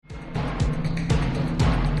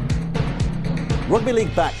Rugby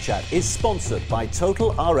League Back Chat is sponsored by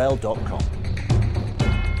TotalRL.com.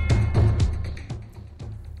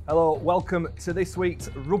 Hello, welcome to this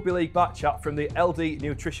week's Rugby League Back Chat from the LD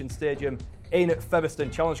Nutrition Stadium in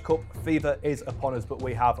Featherstone. Challenge Cup fever is upon us, but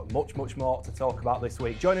we have much more to talk about this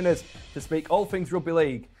week. Joining us to speak all things Rugby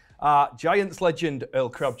League are Giants legend Earl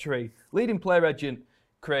Crabtree, leading player agent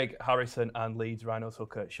Craig Harrison, and Leeds Rhinos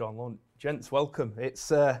hooker Sean Lunt. Gents, welcome.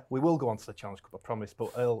 We will go on to the Challenge Cup, I promise,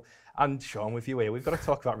 but Earl and Sean, with you here, we've got to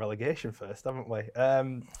talk about relegation first, haven't we?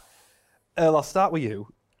 Earl, I'll start with you.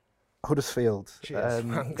 Huddersfield. Cheers.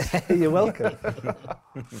 You're welcome.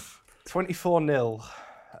 24-0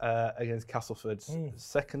 against Castleford.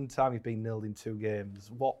 Second time you've been nilled in 2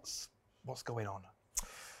 games. What's going on?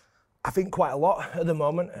 I think quite a lot at the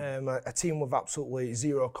moment. A team with absolutely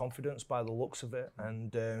zero confidence by the looks of it,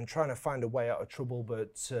 and trying to find a way out of trouble,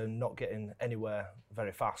 but not getting anywhere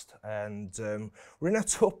very fast. And we're in a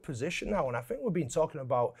tough position now, and I think we've been talking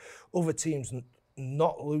about other teams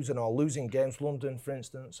not losing or losing games. London, for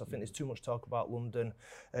instance, I think there's too much talk about London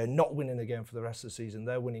not winning a game for the rest of the season.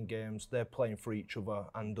 They're winning games, they're playing for each other,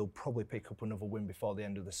 and they'll probably pick up another win before the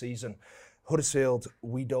end of the season. Huddersfield,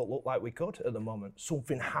 we don't look like we could at the moment.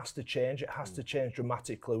 Something has to change. It has to change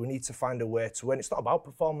dramatically. We need to find a way to win. It's not about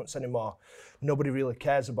performance anymore. Nobody really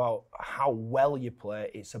cares about how well you play.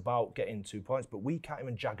 It's about getting 2 points. But we can't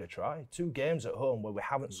even jag a try. 2 games at home where we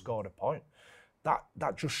haven't scored a point.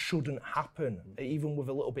 That just shouldn't happen, even with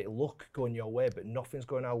a little bit of luck going your way, but nothing's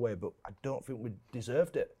going our way. But I don't think we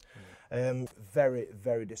deserved it. Very,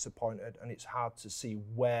 very disappointed, and it's hard to see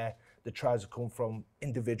where the tries have come from.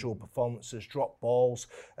 Individual performances, drop balls.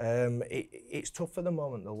 It's tough at the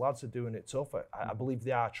moment. The lads are doing it tough. I believe they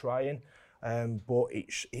are trying, but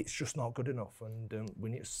it's just not good enough, and we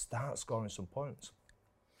need to start scoring some points.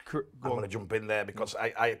 I'm going to jump in there because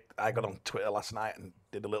I got on Twitter last night and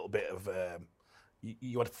did a little bit of...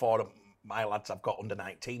 You had 4 of my lads I've got under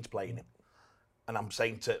 19s playing him. And I'm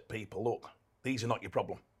saying to people, look, these are not your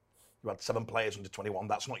problem. You had 7 players under 21,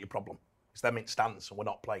 that's not your problem. It's them in stands and we're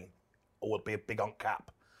not playing. Or we'll be a big on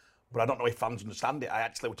cap. But I don't know if fans understand it. I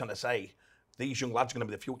actually was trying to say, these young lads are going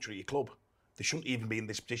to be the future of your club. They shouldn't even be in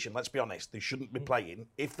this position, let's be honest. They shouldn't be playing.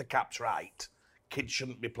 If the cap's right, kids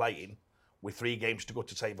shouldn't be playing with 3 games to go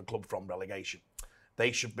to save a club from relegation.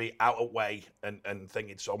 They should be out of way and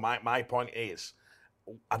thinking. So my point is,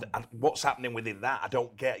 what's happening within that, I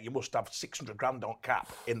don't get. You must have 600 grand on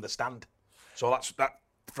cap in the stand. So that's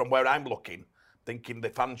from where I'm looking, thinking the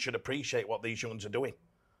fans should appreciate what these youngs are doing.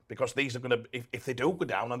 Because these are going to, if they do go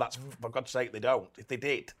down, and that's, for God's sake, they don't. If they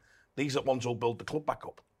did, these are the ones who'll build the club back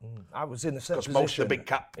up. I was in the same position. Because most of the big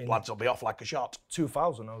cap lads will be off like a shot.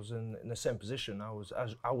 2000, I was in the same position.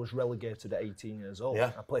 I was relegated at 18 years old.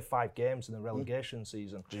 Yeah. I played 5 games in the relegation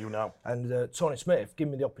season. Do you know? And Tony Smith gave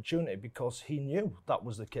me the opportunity because he knew that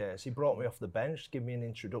was the case. He brought me off the bench, gave me an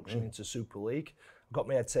introduction into Super League, got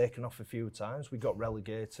my head taken off a few times. We got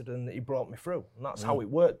relegated, and he brought me through. And that's how it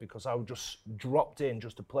worked, because I just dropped in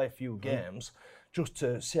just to play a few games, just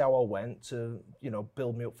to see how I went, to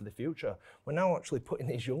build me up for the future. We're now actually putting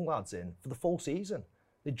these young lads in for the full season.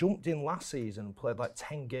 They jumped in last season and played like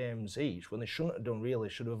 10 games each when they shouldn't have done really.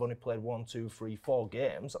 Should have only played 1, 2, 3, 4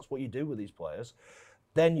 games. That's what you do with these players.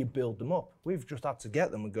 Then you build them up. We've just had to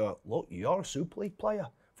get them and go, look, you're a Super League player.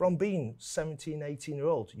 From being 17,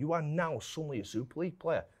 18-year-old, you are now suddenly a Super League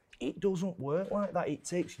player. It doesn't work like that. It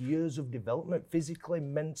takes years of development, physically,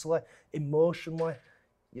 mentally, emotionally.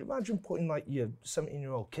 You imagine putting like your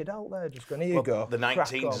 17-year-old kid out there, just going, here you go. The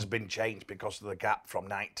 19s has been changed because of the gap from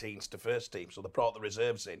 19s to first team. So they brought the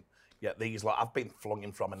reserves in. Yet these, I've been flung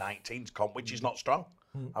in from a 19s comp, which is not strong.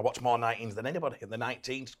 I watch more 19s than anybody. And the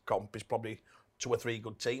 19s comp is probably 2 or 3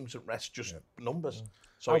 good teams, and rest just numbers.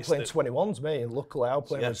 So I'm playing 21s, me. Luckily, I'm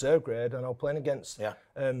playing reserve grade, and I'm playing against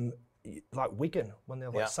like Wigan when they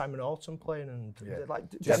have like Simon Orton playing, and they're like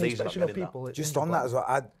special people. Just on that as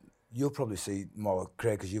well, you'll probably see more,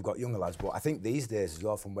 Craig, because you've got younger lads, but I think these days as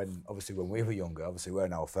well, from when we were younger, obviously we're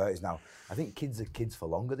in our 30s now, I think kids are kids for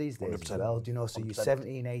longer these days 100%. As well, do you know, so 100%. You're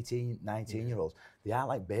 17, 18, 19-year-olds, they are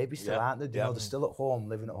like babies still, aren't they? Do you know, they're still at home,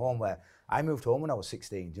 living at home, where I moved home when I was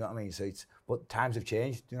 16, do you know what I mean? So but times have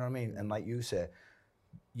changed, do you know what I mean? And like you say,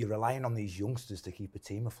 you're relying on these youngsters to keep a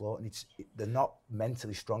team afloat, and they're not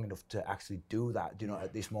mentally strong enough to actually do that, do you know,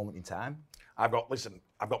 at this moment in time. I've got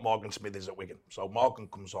Morgan Smithies at Wigan. So Morgan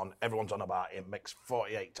comes on, everyone's on about him, makes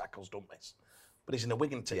 48 tackles, don't miss. But he's in the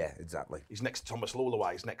Wigan team. Yeah, exactly. He's next to Thomas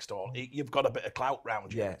Lulaway, he's next door. You've got a bit of clout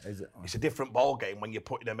round you. Yeah, it's a different ball game when you're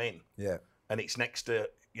putting him in. Yeah. And it's next to,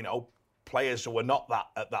 players who are not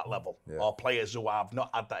at that level, or players who have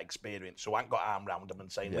not had that experience, who haven't got arm round them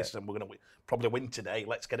and saying, listen, we're going to probably win today,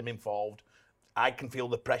 let's get them involved. I can feel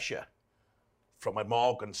the pressure from a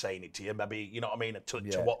Morgan saying it to you, maybe, you know what I mean,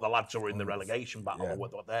 to what the lads who are in the relegation battle or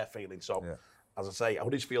what they're feeling. So, as I say,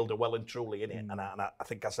 Huddersfield are well and truly in it. And I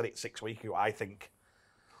think I said it 6 weeks ago, I think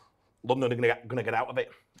London are going to get out of it.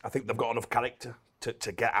 I think they've got enough character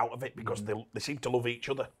to get out of it because they seem to love each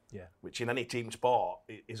other, which in any team sport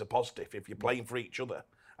is a positive. If you're playing for each other,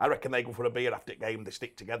 I reckon they go for a beer after the game, they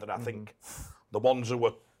stick together. I think the ones who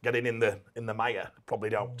were getting in the mire probably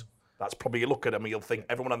don't. That's probably, you look at them and you'll think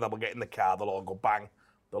everyone of them will get in the car, they'll all go bang.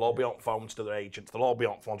 They'll all be on phones to their agents, they'll all be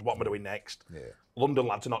on phones, what am I doing next? London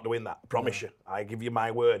lads are not doing that, I promise you. I give you my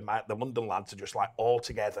word, the London lads are just like all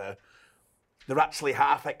together. They're actually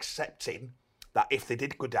half accepting that if they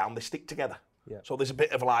did go down, they stick together. So there's a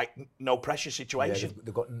bit of like no pressure situation.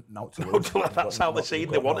 They've got not to lose. That's how they see it,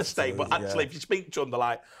 they want to stay. But actually, if you speak to them, they're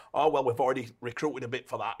like, oh, well, we've already recruited a bit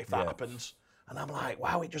for that if that happens. And I'm like,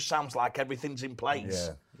 wow, it just sounds like everything's in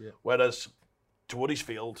place. Whereas to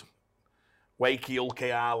Huddersfield, Wakey,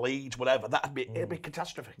 Ulkar, Leeds, whatever, it'd be a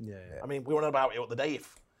catastrophe. I mean, we were on about it the other day.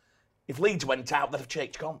 If Leeds went out, they'd have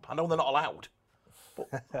changed comp. I know they're not allowed. But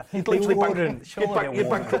you'd literally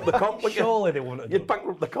bankrupt the comp, wouldn't you? Surely they wouldn't. You'd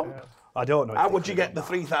bankrupt the comp. I don't know. How would you get the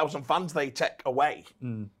 3,000 fans they take away?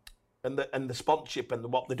 And the sponsorship and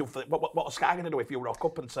what they do for what are Sky going to do if you rock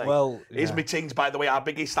up and say, here's my teams, by the way, our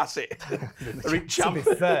biggest asset. To be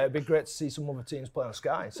fair, it'd be great to see some other teams play on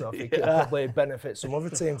Sky, so I think it'd probably benefit some other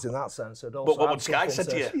teams in that sense. But what would Sky say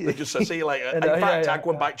to you? They just say, see you later. In fact, I'd go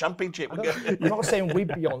and buy Championship. I'm not saying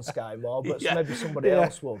we'd be on Sky more, but maybe somebody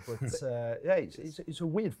else would. But it's a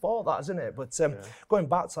weird thought, that, isn't it? But going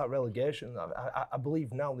back to that relegation, I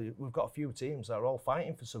believe now we've got a few teams that are all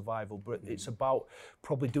fighting for survival, but it's about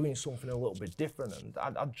probably doing something a little bit different.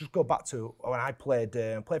 And I'd just go back to when I played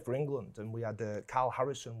for England, and we had Carl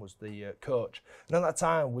Harrison was the coach. And at that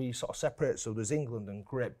time, we sort of separated, so there's England and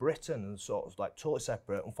Great Britain, and sort of like totally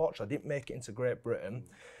separate. Unfortunately, I didn't make it into Great Britain.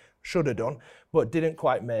 Should have done, but didn't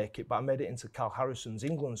quite make it. But I made it into Carl Harrison's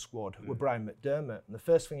England squad with Brian McDermott. And the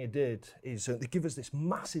first thing he did is they give us this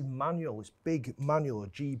massive manual, this big manual, a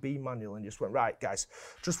GB manual, and just went, right, guys,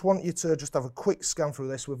 just want you to just have a quick scan through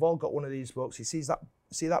this. We've all got one of these books. He sees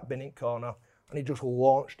that bin in corner, and he just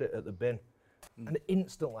launched it at the bin. And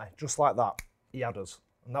instantly, just like that, he had us.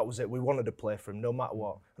 And that was it. We wanted to play for him no matter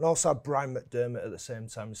what. And also had Brian McDermott at the same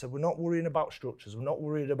time. He said, we're not worrying about structures. We're not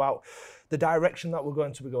worried about the direction that we're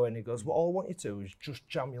going to be going. He goes, well, all I want you to do is just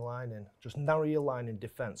jam your line in. Just narrow your line in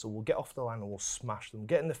defence. So we'll get off the line and we'll smash them.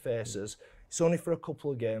 Get in the faces. It's only for a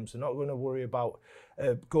couple of games. They're not going to worry about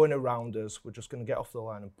going around us. We're just going to get off the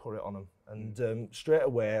line and put it on them. And straight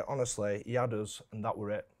away, honestly, he had us, and that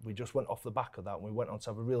were it. We just went off the back of that, and we went on to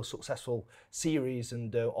have a real successful series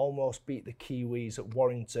and almost beat the Kiwis at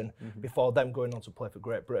Warrington before them going on to play for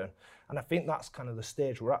Great Britain. And I think that's kind of the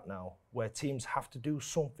stage we're at now, where teams have to do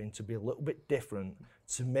something to be a little bit different,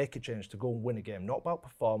 to make a change, to go and win a game. Not about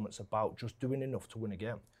performance, about just doing enough to win a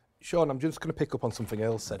game. Sean, I'm just going to pick up on something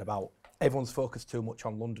Earl said about everyone's focused too much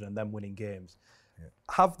on London and them winning games.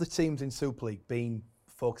 Have the teams in Super League been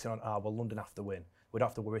focusing on, well, London have to win. We don't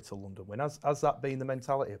have to worry till London win. Has that been the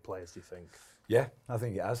mentality of players, do you think? Yeah, I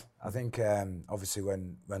think it has. I think obviously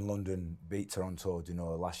when London beat Toronto,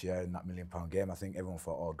 last year in that £1 million game, I think everyone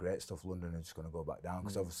thought, oh, great stuff, London are just going to go back down,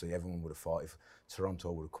 because obviously everyone would have thought if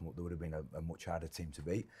Toronto would have come up, there would have been a much harder team to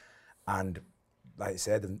beat. And like I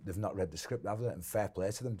said, they've not read the script, have they? And fair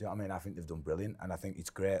play to them. Do you know what I mean? I think they've done brilliant, and I think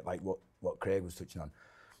it's great, like what Craig was touching on.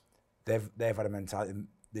 They've had a mentality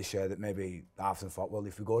this year that maybe half of them thought, well,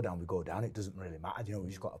 if we go down, we go down. It doesn't really matter. We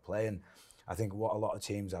just got to play. And I think what a lot of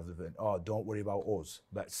teams have been, oh, don't worry about us.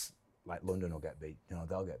 Let's, like, London will get beat.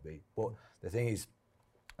 They'll get beat. But the thing is,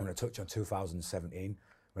 I'm going to touch on 2017.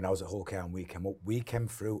 When I was at Hull and we came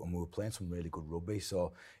through and we were playing some really good rugby.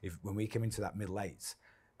 So when we came into that middle eights,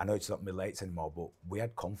 I know it's not middle eights anymore, but we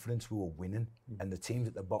had confidence, we were winning. And the teams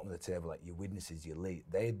at the bottom of the table, like your Widnesses, your Elite,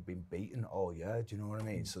 they had been beaten all year, do you know what I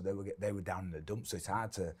mean? So they were down in the dumps, so it's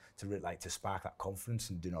hard to really, like, to spark that confidence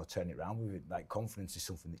and, turn it around with it. Like, confidence is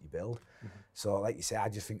something that you build. So, like you say, I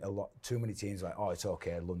just think too many teams are like, oh, it's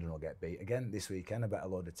okay, London will get beat. Again, this weekend, I bet a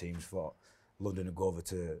load of teams thought London would go over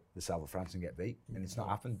to the south of France and get beat, and it's not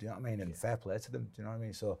happened, do you know what I mean? And fair play to them, do you know what I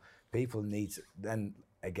mean? So people need to, then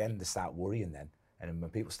again, they start worrying then. And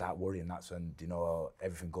when people start worrying, that's when,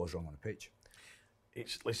 everything goes wrong on the pitch.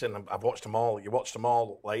 Listen, I've watched them all. You watched them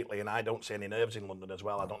all lately, and I don't see any nerves in London as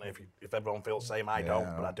well. I don't know if everyone feels the same. I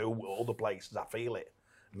don't, but I do. Other places, I feel it.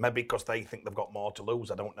 Maybe because they think they've got more to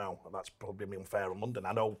lose. I don't know. That's probably unfair in London.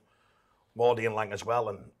 I know Wardy and Lang as well,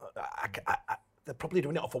 and they're probably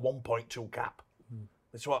doing it off a 1.2 cap.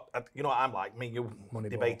 It's what you know. What I'm like me. You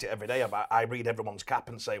debate it every day about. I read everyone's cap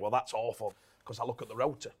and say, well, that's awful because I look at the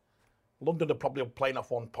rota. London are probably playing off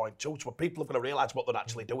 1.2, so people are going to realise what they're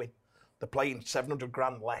actually doing. They're playing 700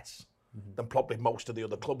 grand less than probably most of the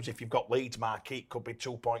other clubs. If you've got Leeds, Marquee, it could be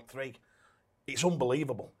 2.3. It's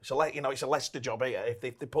unbelievable. It's a Leicester job here. If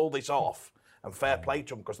they pull this off, and fair play to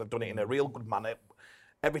them because they've done it in a real good manner.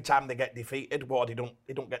 Every time they get defeated, they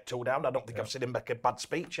don't get 2 down. I don't think I've seen him make a bad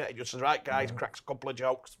speech yet. He just says, right, guys, cracks a couple of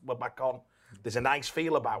jokes, we're back on. There's a nice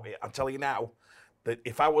feel about it. I tell you now, that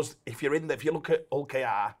if you look at Hull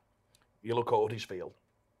KR, you look at Huddersfield,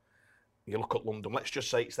 you look at London, let's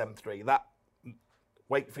just say it's them 3. That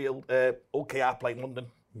Wakefield, Hull KR playing London.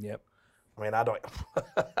 Yep. I mean, I don't...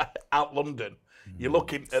 out London, you're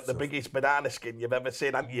looking at the biggest banana skin you've ever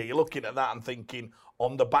seen, aren't you? You're looking at that and thinking,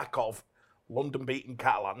 on the back of London beating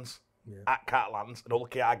Catalans, at Catalans, and Hull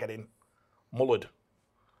KR getting mullered.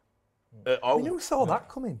 Who saw that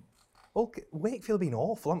coming? Wakefield have been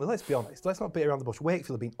awful, haven't they? Let's be honest. Let's not beat around the bush.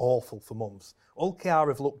 Wakefield have been awful for months. Hull KR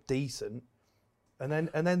have looked decent, and then.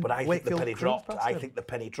 But I Wakefield think the penny dropped. I them. think the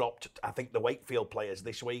penny dropped. I think the Wakefield players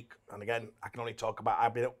this week, and again, I can only talk about.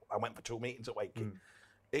 I went for 2 meetings at Wakey.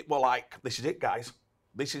 It were like, this is it, guys.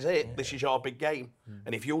 This is it. This is your big game.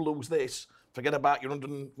 And if you lose this, forget about your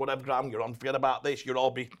 100 whatever gram you're on. Forget about this. You'll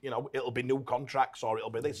all be, it'll be new contracts or it'll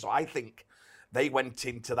be this. So I think they went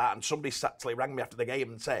into that, and somebody actually rang me after the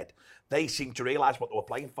game and said they seemed to realise what they were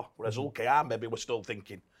playing for, whereas Hull KR maybe were still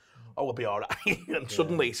thinking, oh, we'll be all right. And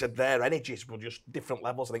suddenly he said their energies were just different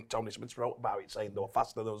levels. I think Tony Smith wrote about it, saying they were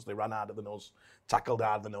faster than us, they ran harder than us, tackled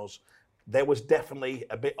harder than us. There was definitely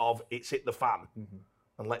a bit of it's hit the fan,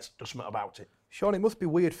 and let's do something about it. Sean, it must be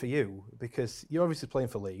weird for you because you're obviously playing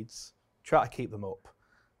for Leeds, try to keep them up,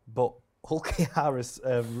 but Hull KR is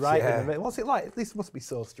right in the middle. What's it like? This must be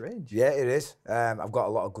so strange. Yeah, it is. I've got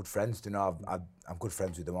a lot of good friends. I'm good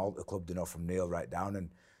friends with them all at the club. From Neil right down,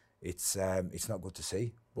 and it's not good to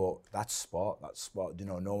see. But that's sport. That's sport.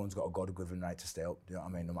 No one's got a God-given right to stay up. Do you know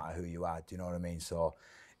what I mean? No matter who you are. Do you know what I mean? So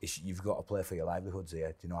you've got to play for your livelihoods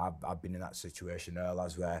here. I've been in that situation,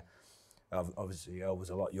 as where obviously I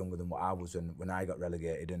was a lot younger than what I was when I got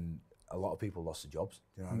relegated, and a lot of people lost their jobs.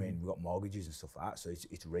 Do you know what I mean? We've got mortgages and stuff like that, so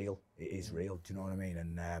it's real. It is real. Do you know what I mean?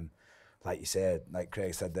 And like you said, like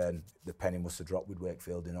Craig said, then the penny must have dropped with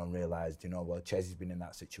Wakefield, and realised, well, Chesney's been in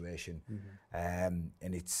that situation, and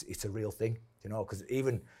it's a real thing. Because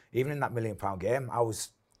even in that £1 million game, I was,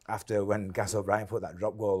 after when Gas O'Brien put that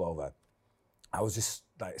drop goal over, I was just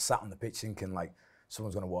like sat on the pitch thinking like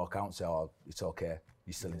someone's going to walk out and say, "Oh, it's okay,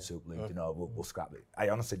 you're still in Super League, we'll scrap it." I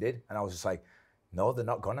honestly did, and I was just like, no, they're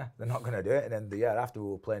not gonna do it. And then the year after,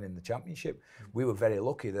 we were playing in the Championship. We were very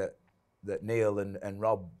lucky that Neil and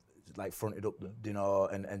Rob like fronted up,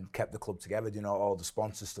 and kept the club together. All the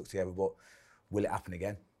sponsors stuck together. But will it happen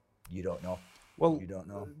again? You don't know. Well, you don't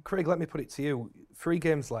know. Craig, let me put it to you. 3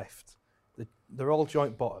 games left. They're all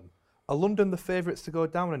joint bottom. Are London the favourites to go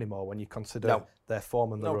down anymore when you consider their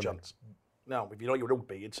form and their running? Chance. No, if you know your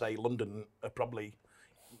rugby, you'd say London are probably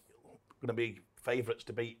going to be favourites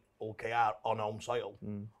to beat Hull KR on home soil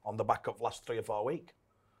on the back of last 3 or 4 weeks.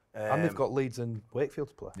 And they've got Leeds and Wakefield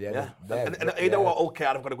to play. Yeah. And you know what, Hull KR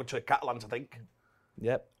have got to go to the Catalans, I think.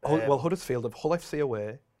 Yep. Well, Huddersfield have Hull FC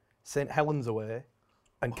away, St Helens away,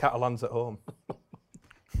 and Catalans at home.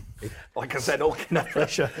 Like I said, Hull KR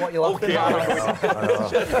pressure. What you laughing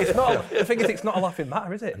at? It's not. The thing is, it's not a laughing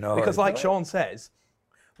matter, is it? No, because like Sean says,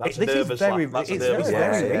 That's this is very real. It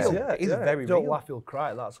is very Don't real. laugh, you'll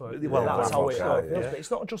cry. That's how it feels. But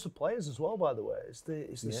it's not just the players as well, by the way. It's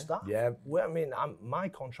the staff. Yeah. My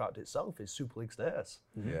contract itself is Super League status.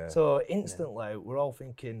 Yeah. So instantly, we're all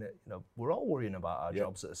thinking, we're all worrying about our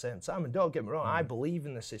jobs at the same time. And don't get me wrong, I believe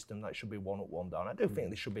in the system that should be 1 up, 1 down. I do think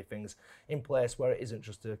there should be things in place where it isn't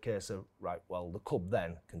just a case of, right, well, the club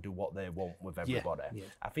then can do what they want with everybody. Yeah.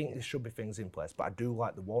 I think there should be things in place, but I do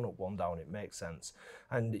like the 1 up, 1 down. It makes sense.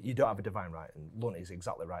 And you don't have a divine right, and Lunt is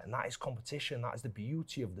exactly right. And that is competition. That is the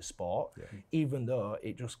beauty of the sport, even though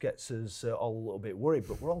it just gets us all a little bit worried.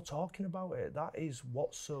 But we're all talking about it. That is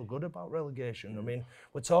what's so good about relegation. I mean,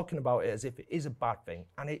 we're talking about it as if it is a bad thing,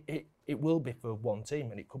 and it will be for one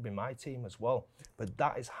team, and it could be my team as well. But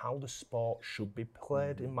that is how the sport should be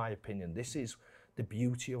played, in my opinion. This is the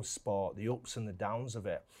beauty of sport, the ups and the downs of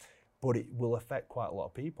it. But it will affect quite a lot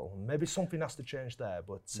of people. Maybe something has to change there.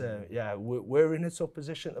 But we're in a tough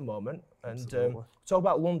position at the moment. And talk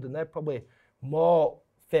about London, they're probably more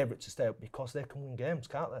favourite to stay up because they can win games,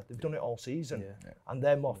 can't they? They've done it all season. Yeah. And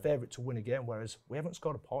they're more favourite to win a game, whereas we haven't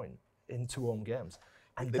scored a point in 2 home games.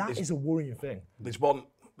 And that is a worrying thing. There's one,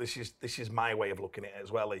 this is my way of looking at it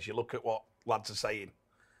as well, is you look at what lads are saying.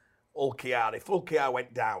 Ulkiar. If Ulkiar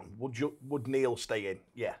went down, would Neil stay in?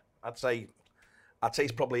 Yeah, I'd say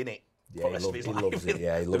he's probably in it. Yeah, he loves it.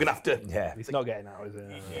 Yeah, they're going to have to. Yeah, He's not getting out, is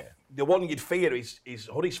he? Yeah. The one you'd fear is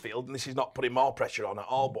Huddersfield, and this is not putting more pressure on at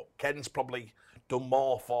all, but Ken's probably done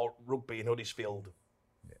more for rugby in Huddersfield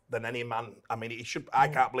than any man. I mean, it should. I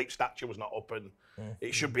can't believe Statue was not up, and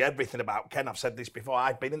it should be everything about Ken. I've said this before.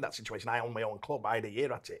 I've been in that situation. I own my own club. I had a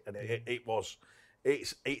year at it, and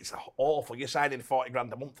it's awful. You're signing 40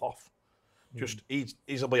 grand a month off. Just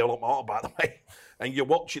easily a lot more, by the way. And you're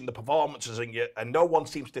watching the performances, and no one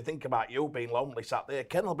seems to think about you being lonely sat there.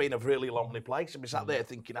 Ken will be in a really lonely place and be sat there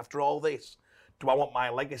thinking, after all this, do I want my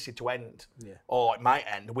legacy to end? Yeah. Or it might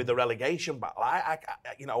end with a relegation battle.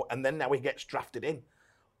 And then now he gets drafted in.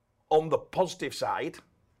 On the positive side,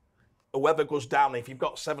 whoever goes down, if you've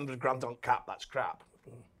got 700 grand on cap, that's crap.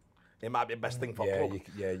 It might be the best thing for a club.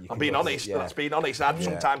 I'm being honest. That's being honest.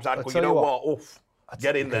 Sometimes I'd go, you know what? Oof.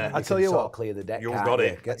 Get in there. I tell you what, clear the deck. You've got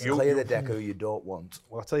it. Clear the deck who you don't want.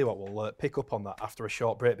 Well, I'll tell you what, we'll pick up on that after a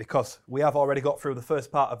short break because we have already got through the first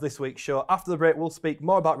part of this week's show. After the break, we'll speak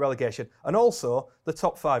more about relegation and also the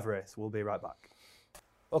top 5 race. We'll be right back.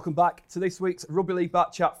 Welcome back to this week's Rugby League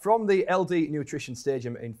Back Chat from the LD Nutrition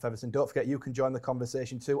Stadium in Featherstone. Don't forget, you can join the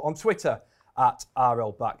conversation too on Twitter at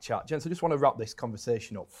RL Back Chat. Gents, I just want to wrap this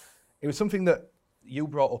conversation up. It was something that you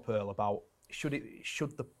brought up, Earl, about should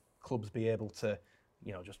the clubs be able to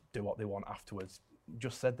just do what they want afterwards.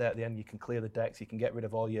 Just said there at the end, you can clear the decks, you can get rid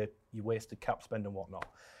of all your wasted cap spend and whatnot.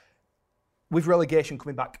 With relegation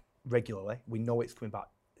coming back regularly, we know it's coming back.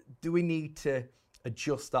 Do we need to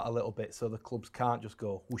adjust that a little bit so the clubs can't just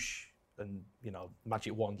go whoosh and,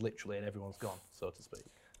 magic wand literally and everyone's gone, so to speak?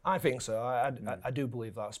 I think so. I do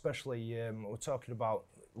believe that, especially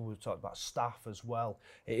we've talked about staff as well.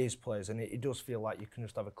 It is players, and it does feel like you can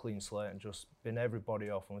just have a clean slate and just bin everybody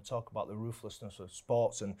off. And we talk about the ruthlessness of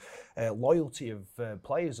sports and loyalty of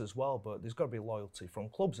players as well, but there's got to be loyalty from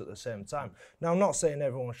clubs at the same time. Now, I'm not saying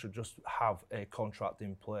everyone should just have a contract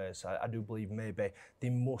in place. I do believe maybe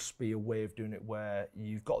there must be a way of doing it where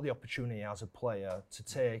you've got the opportunity as a player to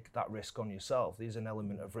take that risk on yourself. There's an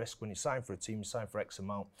element of risk when you sign for a team, you sign for X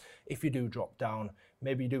amount. If you do drop down,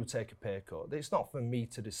 maybe you do take a pay cut. It's not for me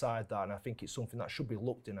to decide that, and I think it's something that should be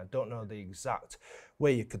looked in. I don't know the exact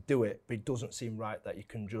way you could do it, but it doesn't seem right that you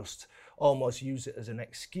can just almost use it as an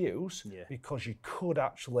excuse because you could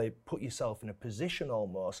actually put yourself in a position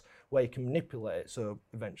almost where you can manipulate it. So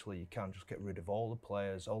eventually you can just get rid of all the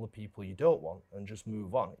players, all the people you don't want, and just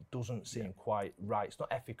move on. It doesn't seem quite right. It's not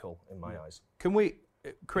ethical in my eyes. Can we,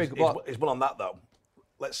 Craig? Is one on that though?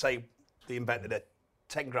 Let's say they invented a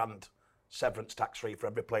 10 grand severance tax-free for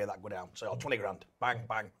every player that go down. So 20 grand, bang,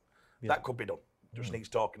 bang. Yeah. That could be done. Just needs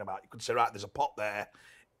talking about. You could say, right, there's a pot there.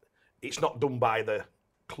 It's not done by the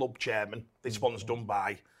club chairman. This one's done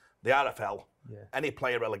by the RFL. Yeah. Any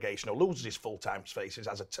player relegation who loses his full-time spaces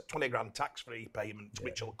has a 20 grand tax-free payment,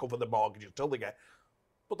 which will cover the mortgage until they get.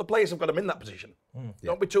 But the players have got them in that position.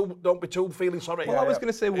 Don't be too feeling sorry. Well, I was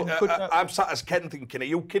going to say, I'm sat as Ken thinking, are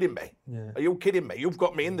you kidding me? Yeah. Are you kidding me? You've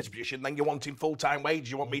got me in this position, then you're wanting full-time wage.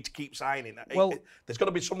 You want me to keep signing. Well, there's got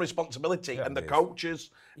to be some responsibility, and the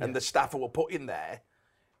coaches and the staff who are put in there.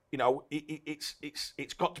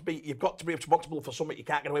 It's got to be. You've got to be responsible for something you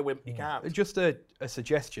can't get away with. You can't. Just a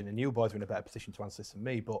suggestion, and you boys are in a better position to answer this than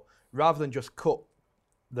me. But rather than just cut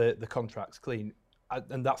the contracts clean.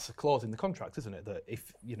 And that's a clause in the contract, isn't it? That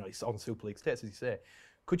if it's on Super League status, as you say,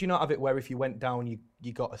 could you not have it where if you went down,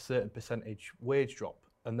 you got a certain percentage wage drop,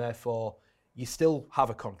 and therefore you still have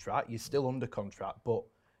a contract, you're still under contract, but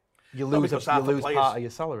you lose part of your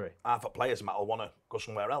salary. Half of players might want to go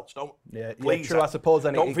somewhere else, don't? Yeah, please. True. I suppose.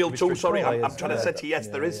 Then don't feel too sorry. I'm trying to say to you, yes,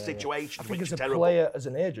 there is situations. I think as a player, as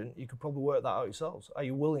an agent, you could probably work that out yourselves. Are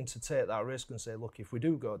you willing to take that risk and say, look, if we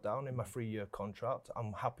do go down in my 3-year contract,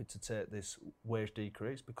 I'm happy to take this wage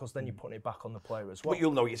decrease because then you're putting it back on the player as well. But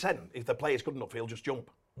you'll know you're saying if the player's good enough, he'll just jump.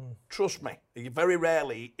 Trust me. Very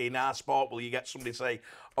rarely in our sport will you get somebody say,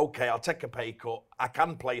 okay, I'll take a pay cut. I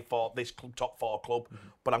can play for this top 4 club,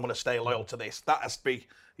 but I'm going to stay loyal to this. That has to be,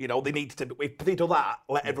 they need to, if they do that,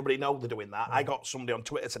 let everybody know they're doing that. I got somebody on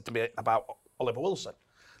Twitter said to me about Oliver Wilson.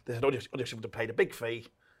 They said, Huddersfield would have paid a big fee.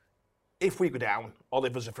 If we go down,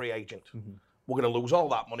 Oliver's a free agent. We're going to lose all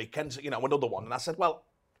that money. Ken's, another one. And I said, well,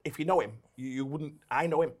 if you know him, you wouldn't, I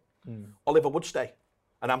know him. Oliver would stay.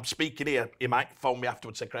 And I'm speaking here, he might phone me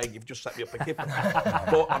afterwards and say, Craig, you've just set me up a gift.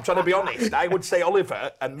 But I'm trying to be honest, I would say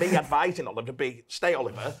Oliver, and me advising Oliver to be, stay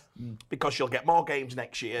Oliver, because you'll get more games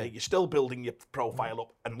next year, you're still building your profile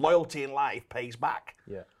up, and loyalty in life pays back.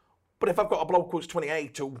 Yeah. But if I've got a bloke who's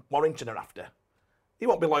 28 who Warrington are after, he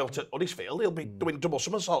won't be loyal to Huddersfield, he'll be doing double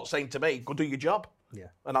somersaults saying to me, go do your job. Yeah.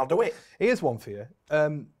 And I'll do it. Here's one for you.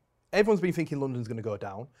 Everyone's been thinking London's going to go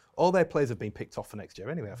down. All their players have been picked off for next year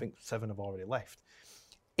anyway. I think 7 have already left.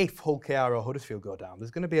 If Hull KR or Huddersfield go down,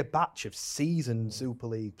 there's going to be a batch of seasoned Super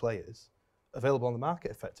League players available on the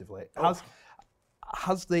market effectively.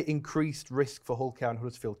 Has the increased risk for Hull KR and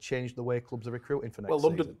Huddersfield changed the way clubs are recruiting for next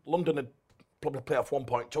season? Well, London would probably play off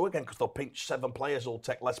 1.2 again because they'll pinch 7 players who'll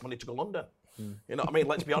take less money to go London. You know what I mean?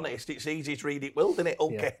 Let's be honest, it's easy to read it will, isn't it?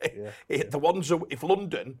 Okay. The ones who, if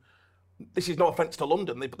London, this is no offence to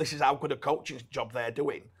London, this is how good a coaching job they're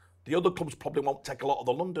doing. The other clubs probably won't take a lot of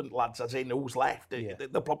the London lads, as in who's left.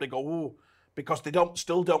 They'll probably go, ooh, because they're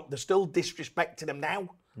still disrespecting them now.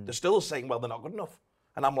 They're still saying, well, they're not good enough.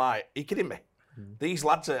 And I'm like, are you kidding me? These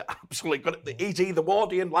lads are absolutely good. He's either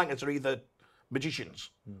Wardy and Langers are either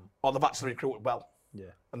magicians or they've actually recruited well.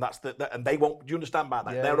 Yeah. And that's and they won't. Do you understand about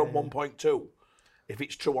that? They're on 1.2. If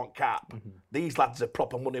it's true on cap, these lads are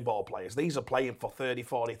proper money ball players. These are playing for 30,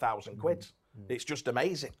 40,000 quid. It's just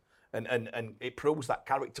amazing, and it proves that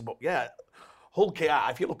character. But yeah, Hull KR.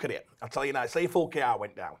 If you look at it, I'll tell you now. Say if Hull KR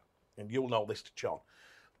went down, and you'll know this, John.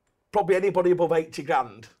 Probably anybody above 80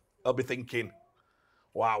 grand, I'll be thinking,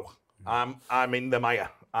 wow, I'm in the mire.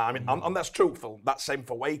 And that's truthful. That's same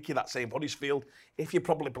for Wakey. That's same for Huddersfield. If you're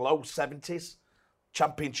probably below 70s.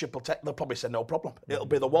 Championship will take, they'll probably say no problem. It'll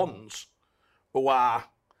be the ones who are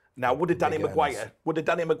now. Would a Danny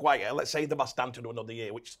Maguire, let's say they've asked Dan to do another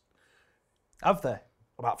year, which have they?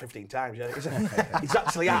 About 15 times, yeah. He's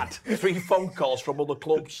actually had 3 phone calls from other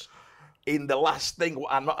clubs in the last thing.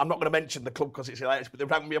 I'm not going to mention the club because it's hilarious, but they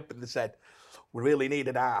rang me up and they said, we really need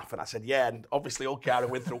an half. And I said, yeah, and obviously Hull KR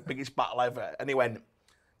went through biggest battle ever. And he went,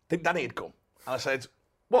 think Danny had come? And I said,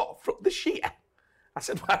 what, this year? I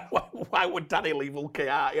said, why would Danny leave Hull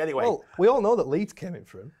KR anyway? Well, we all know that Leeds came in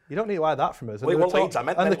for him. You don't need to hide that from us. We want Leeds, I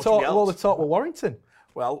meant and the talk were Warrington.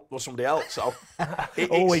 Well, was somebody else. So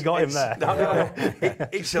we got him there.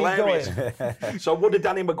 It's hilarious. So would a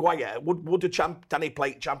Danny Maguire, would a Danny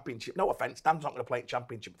play Championship? No offence, Dan's not going to play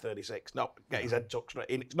Championship at 36. No, get his head tucked straight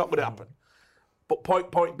in. It's not going to happen. But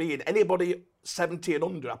point being, anybody 70 and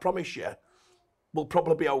under, I promise you, will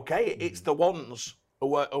probably be okay. It's the ones...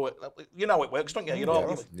 you know it works, don't you? You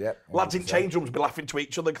know, lads in change rooms be laughing to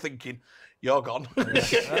each other, thinking, "You're gone.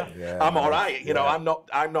 I'm all right." You know, I'm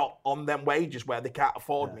not on them wages where they can't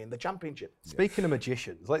afford me in the Championship. Speaking of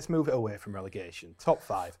magicians, let's move it away from relegation. Top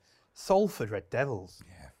 5, Salford Red Devils,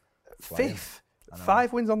 5th,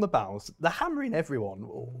 5 wins on the bounce. They're hammering everyone.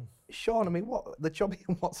 Sean, I mean, what the job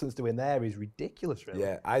Ian Watson's doing there is ridiculous, really.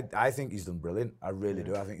 Yeah, I think he's done brilliant. I really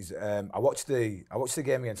do. I think he's. I watched the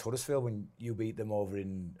game against Huddersfield when you beat them over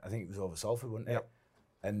in. I think it was over Salford, wasn't it? Yep.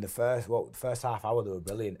 And the first half hour they were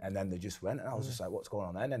brilliant, and then they just went, and I was just like, what's going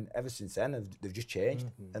on then? And ever since then, they've just changed,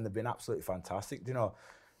 and they've been absolutely fantastic. You know,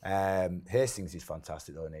 Hastings is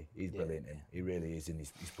fantastic, though, isn't he? He's brilliant. He really is, and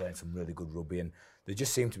he's playing some really good rugby, and they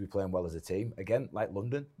just seem to be playing well as a team. Again, like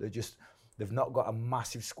London, they've not got a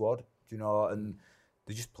massive squad, you know, and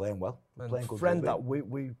they're just playing well. They're playing good friend rugby.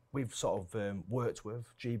 that we've sort of worked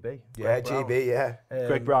with, GB. GB, yeah.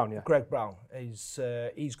 Greg Brown, yeah. Greg Brown.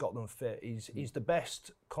 He's got them fit. He's the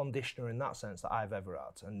best conditioner in that sense that I've ever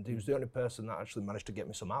had, and he was the only person that actually managed to get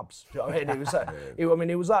me some abs. Do you know what I mean?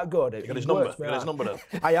 He was that good. You got his number. You got his number.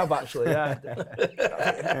 I have actually. Yeah.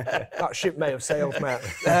 That ship may have sailed, mate.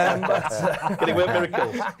 Can he work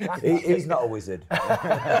miracles? He's not a wizard. All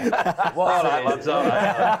right, lads. All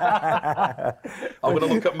right. I'm going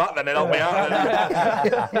to look at Matt then and help me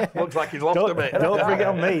out. Looks like he's lost a bit. Don't bring it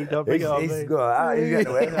on me. Don't bring it on me. He's getting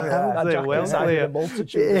away from a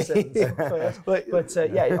multitude of sins. But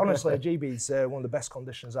yeah, honestly, GB's one of the best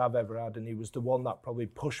conditions I've ever had, and he was the one that probably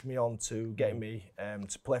pushed me on to getting me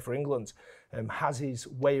to play for England. Has his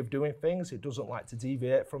way of doing things. He doesn't like to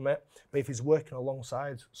deviate from it. But if he's working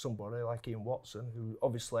alongside somebody like Ian Watson, who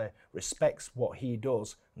obviously respects what he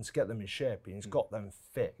does, and to get them in shape, he's got them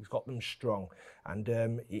fit, he's got them strong, and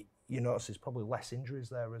you notice there's probably less injuries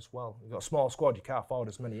there as well. You've got a small squad, you can't afford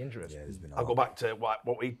as many injuries. Yeah, I'll go back to what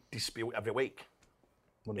we dispute every week.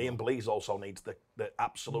 Ian Blease also needs the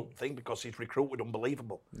absolute thing because he's recruited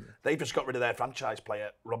unbelievable. They've just got rid of their franchise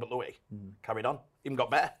player, Robert Louis, carried on, even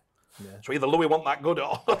got better. Yeah. So either Louis wasn't that good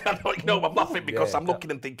or I'm laughing because I'm looking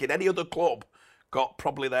and thinking any other club got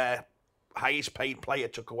probably their highest paid player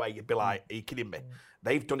took away, you'd be like, are you kidding me?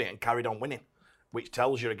 They've done it and carried on winning, which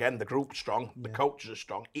tells you again the group's strong, the coaches are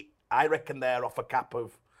strong. I reckon they're off a cap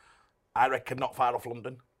of, not far off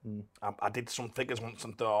London. I did some figures once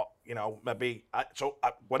and thought, you know, maybe,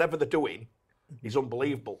 whatever they're doing is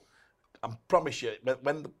unbelievable. I promise you,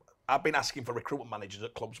 when I've been asking for recruitment managers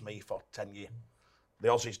at clubs me for 10 years. The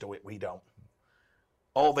Aussies do it, we don't.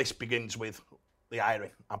 All this begins with the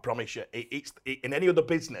hiring. I promise you. In any other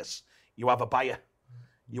business, you have a buyer,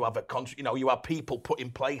 you have you have people put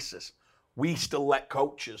in places. We still let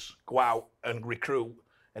coaches go out and recruit,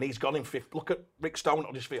 and he's gone in fifth. Look at Rick Stone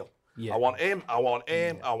on his field. Yeah. I want him. I want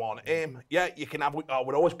him. I want him. Yeah, you can have.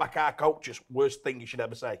 We're always back our coaches. Worst thing you should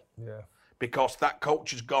ever say. Yeah. Because that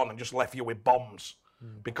coach has gone and just left you with bombs.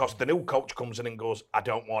 Because the new coach comes in and goes, I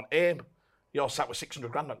don't want him. You're sat with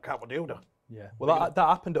 600 grand and can't do that. Yeah. Well, that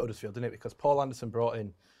happened at Huddersfield, didn't it? Because Paul Anderson brought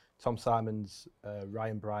in Tom Simons,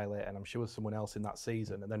 Ryan Briley, and I'm sure someone else in that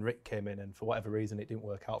season. And then Rick came in, and for whatever reason, it didn't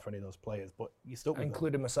work out for any of those players. But you stuck with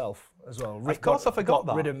including myself as well. Rick of course, I forgot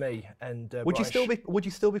that. Rid of me, and would you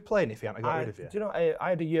still be playing if he hadn't got rid of you? Do you know? I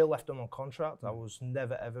had a year left on my contract. I was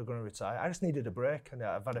never ever going to retire. I just needed a break, and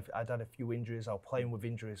I'd had a few injuries. I was playing with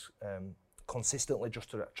injuries consistently,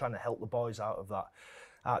 just trying to help the boys out of that.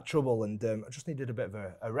 Trouble, and I just needed a bit of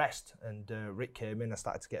a rest, and Rick came in. I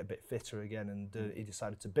started to get a bit fitter again, and he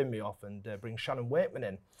decided to bin me off and bring Shannon Wakeman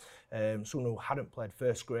in, someone who hadn't played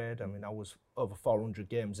first grade. I mean, I was over 400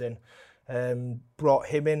 games in. Brought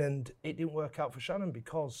him in, and it didn't work out for Shannon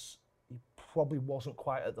because he probably wasn't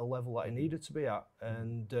quite at the level that he needed to be at,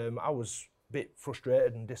 and I was a bit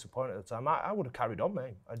frustrated and disappointed at the time. I would have carried on,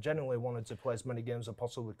 mate. I genuinely wanted to play as many games as I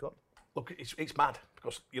possibly could. Look, it's mad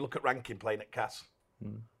because you look at Rankin playing at Cass.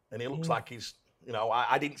 And he looks like he's,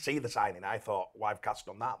 I didn't see the signing. I thought, why have Cass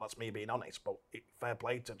done that? That's me being honest. But fair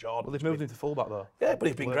play to Jordan. Well, they've moved him to fullback, though. Yeah, but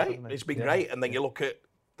he's been great. He's been great. And then you look at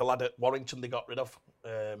the lad at Warrington they got rid of.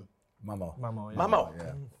 Mamo.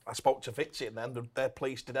 Yeah. I spoke to Fitzy, and then they're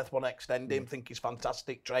pleased to death want to extend him. Think he's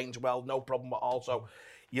fantastic, trains well, no problem at all. So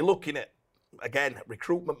you're looking at, again,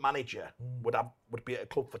 recruitment manager would be at a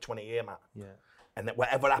club for 20 years, Matt. Yeah. And that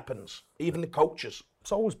whatever happens, even the coaches.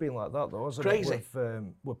 It's always been like that, though, hasn't it?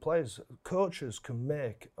 With players, coaches can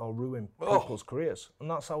make or ruin people's careers,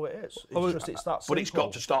 and that's how it is. It's that simple. But it's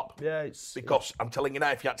got to stop. Yeah, because I'm telling you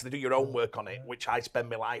now, if you actually do your own work on it, which I spend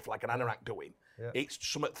my life like an anorak doing, it's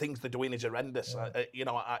some of the things they're doing is horrendous.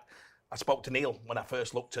 I spoke to Neil when I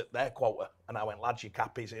first looked at their quota, and I went, lads, your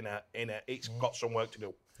cap is in a. It's got some work to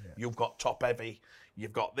do. Yeah. You've got top heavy.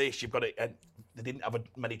 You've got this. You've got it. And they didn't have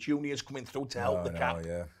many juniors coming through to help the cap.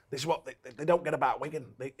 Yeah. This is what they don't get about Wigan.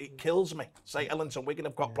 It kills me. St Helens and Wigan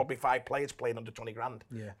have got probably 5 players playing under 20 grand.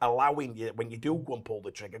 Yeah. Allowing you, when you do go and pull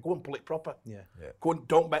the trigger, go and pull it proper. Yeah. Go and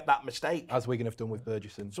don't make that mistake. As Wigan have done with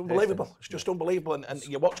Burgess and it's unbelievable. It's just unbelievable. And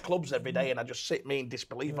you watch clubs every day, and I just sit me in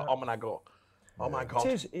disbelief at home, and I go, oh my God.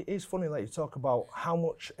 It is funny that you talk about how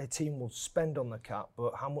much a team will spend on the cap,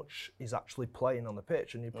 but how much is actually playing on the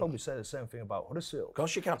pitch. And you'd probably say the same thing about Huddersfield. Of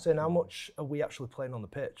course you can. Saying how much are we actually playing on the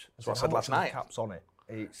pitch? That's what I said last night. The cap's on it.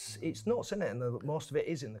 It's nuts, isn't it? And most of it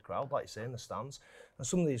is in the crowd, like you say, in the stands. And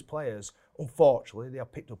some of these players, unfortunately, they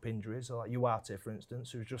have picked up injuries, like Uarte, for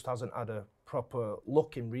instance, who just hasn't had a proper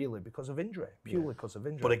look in really because of injury, purely because of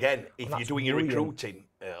injury. But again, if you're doing your recruiting,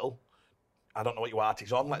 Earl, I don't know what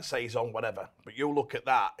Uarte's on, let's say he's on whatever, but you look at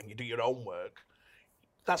that and you do your own work,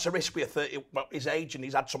 that's a risk with 30, his age, and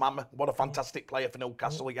he's had some hammer. What a fantastic player for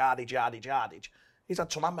Newcastle, yardage. He's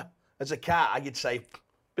had some hammer. As a cat, you'd say,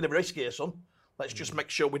 bit of a risk here, son. Let's just make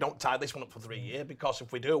sure we don't tie this one up for 3 years, because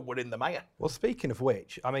if we do, we're in the mire. Well, speaking of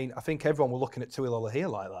which, I mean, I think everyone were looking at Tuilola here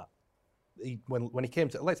like that. When he came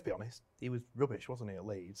to, let's be honest, he was rubbish, wasn't he, at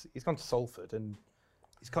Leeds? He's gone to Salford and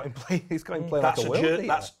he's got him play like a world.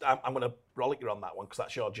 I'm going to rollick you on that one, because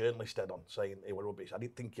that's your journalist head on saying he were rubbish. I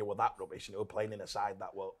didn't think you were that rubbish, and you were playing in a side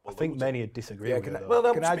that were I think many would disagree with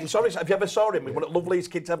you. Sorry, have you ever saw him? One of the loveliest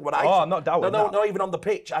kids ever. I'm not doubting that. No, even on the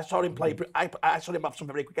pitch. I saw him play. I saw him have some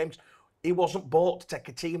very good games. He wasn't bought to take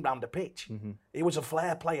a team round the pitch. Mm-hmm. He was a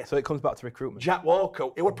flair player. So it comes back to recruitment. Jack Walker,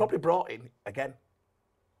 he would probably brought in, again,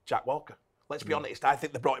 Jack Walker. Let's be honest, I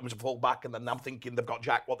think they brought him as a full-back, and then I'm thinking they've got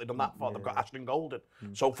Jack, what they've done that for? They've got Ashton Golden.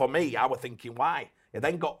 So for me, I was thinking, why? He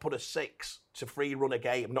then got put as 6 to free run a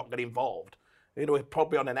game, not get involved. He's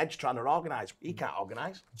probably on an edge trying to organise. He can't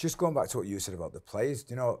organise. Just going back to what you said about the players,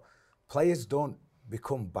 players don't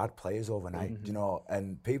become bad players overnight,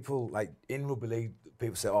 and people, like in rugby league,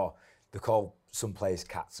 people say, they call some players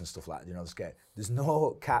cats and stuff like that, There's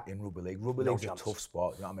no cat in rugby league. Rugby league's a tough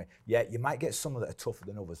sport, you know what I mean? Yeah, you might get some that are tougher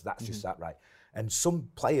than others, that's just that, right? And some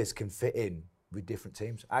players can fit in with different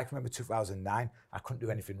teams. I can remember 2009, I couldn't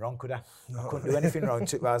do anything wrong, could I? I couldn't do anything wrong in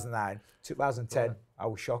 2009. 2010, I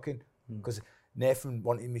was shocking, because Nathan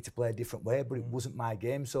wanted me to play a different way, but it wasn't my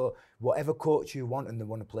game. So whatever coach you want and they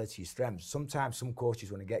want to play to your strengths, sometimes some coaches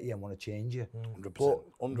want to get you and want to change you. 100%.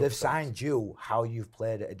 But they've signed you how you've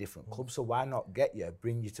played at a different club, so why not get you,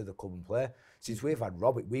 bring you to the club and play? Since we've had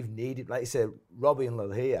Robbie, we've needed, like you said, Robbie and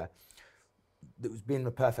Lil here, that was being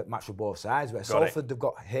the perfect match for both sides. Where Salford, they've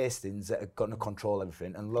got Hastings that are going to control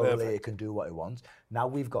everything, and Lowery can do what he wants. Now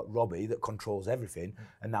we've got Robbie that controls everything,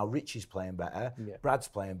 and now Richie's playing better, Brad's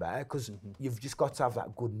playing better, because you've just got to have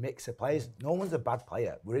that good mix of players. No one's a bad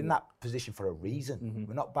player. We're in that position for a reason.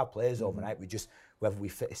 We're not bad players overnight. We just, whether we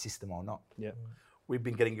fit a system or not. Yeah. We've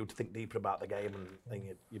been getting you to think deeper about the game,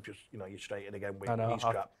 and you've just, you're straight in again with his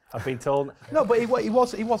crap. I've been told. No, but he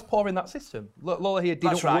was poor in that system. Lola here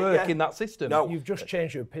didn't work in that system. No, you've just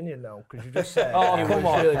changed your opinion now because you just said. Oh, come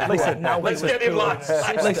on! Really listen, now let's get him, lads.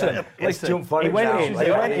 Listen. He went in.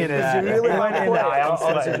 But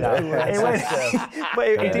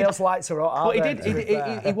he did. Lights are out.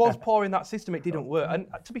 But he was poor in that system. It didn't work. And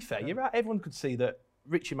to be fair, you're right. Everyone could see that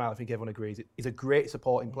Richie Mile, I think everyone agrees, is a great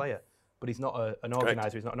supporting player. But he's not an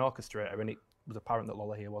organiser, he's not an orchestrator, and it was apparent that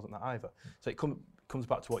Lola here wasn't that either. So it comes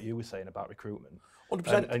back to what you were saying about recruitment.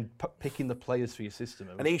 100%. And picking the players for your system.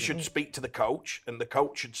 And he should speak to the coach, and the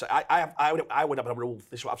coach should say, I would have a rule,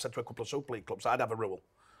 this is what I've said to a couple of Super League clubs, I'd have a rule.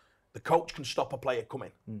 The coach can stop a player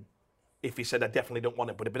coming. If he said, I definitely don't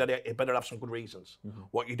want it, but he better have some good reasons.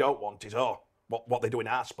 What you don't want is, what they do in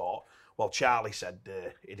our sport, well, Charlie said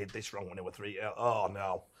he did this wrong when he was 3. Oh,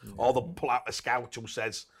 no. Or they'll pull out a scout who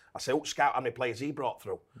says, I say, scout how many players he brought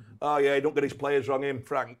through. Oh, yeah, he don't get his players wrong, him,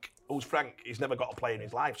 Frank. Who's Frank? He's never got a player in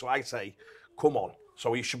his life. So I say, come on.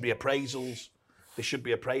 So he should be appraisals. There should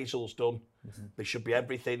be appraisals done. There should be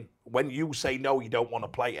everything. When you say no, you don't want a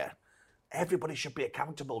player, everybody should be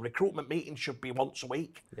accountable. Recruitment meetings should be once a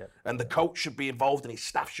week. And the coach should be involved, and his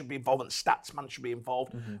staff should be involved, and the stats man should be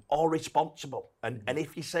involved, all responsible. And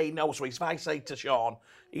if you say no, so if I say to Sean,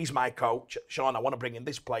 he's my coach, Sean, I want to bring in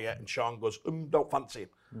this player, and Sean goes, don't fancy him.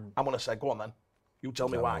 I'm going to say, go on then. You tell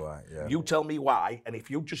me why. You tell me why, and if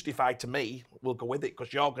you justify to me, we'll go with it,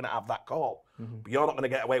 because you're going to have that call. But you're not going to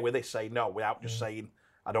get away with this, saying no, without just saying,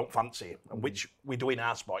 I don't fancy him, and which we do in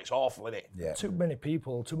our sport. It's awful, isn't it? Yeah. Too many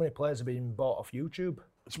players are being bought off YouTube.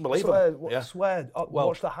 It's unbelievable.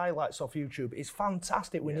 Watch the highlights off YouTube. It's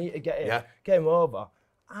fantastic. We need to get him over.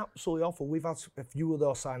 Absolutely awful. We've had a few of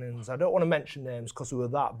those signings. I don't want to mention names because we were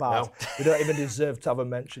that bad. No. We don't even deserve to have a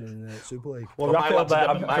mention in the Super League. Well, wrap it up there.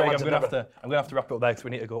 I'm going to have to wrap it up there because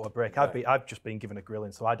we need to go to a break. I've just been given a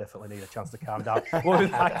grilling, so I definitely need a chance to calm down. We'll be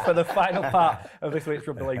back for the final part of this week's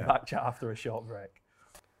Rugby League Back Chat after a short break.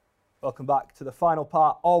 Welcome back to the final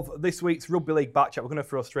part of this week's Rugby League Back Chat. We're going to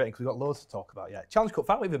throw straight in because we've got loads to talk about yet. Challenge Cup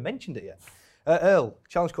final, we haven't even mentioned it yet. Earl,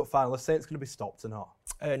 Challenge Cup final, let's say it's going to be stopped or not?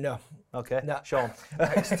 No. Okay, no. Sean.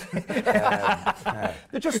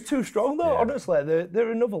 They're just too strong though, honestly.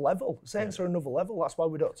 They're another level. Saints are another level. That's why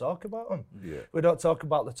we don't talk about them. We don't talk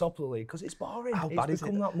about the top of the league because it's boring. It's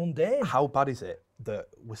become that mundane. How bad is it that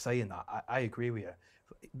we're saying that? I agree with you.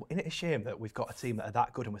 Isn't it a shame that we've got a team that are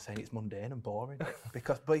that good and we're saying it's mundane and boring? But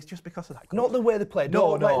it's just because of that. Not the way they play. I'm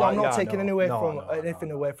not taking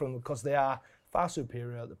anything away from them because they are far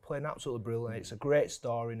superior. They're playing absolutely brilliant. It's a great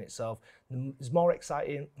story in itself. There's more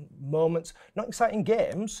exciting moments, not exciting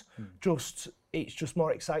games. It's just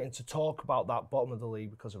more exciting to talk about that bottom of the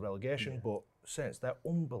league because of relegation. But Saints, they're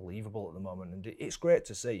unbelievable at the moment, and it's great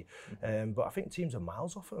to see. But I think teams are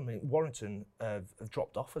miles off them. I mean, Warrington have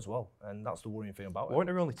dropped off as well, and that's the worrying thing about it.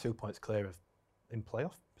 Warrington are only 2 points clear of in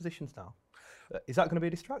playoff positions now. Is that going to be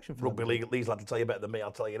a distraction for Rugby League? Lee's lad to tell you better than me.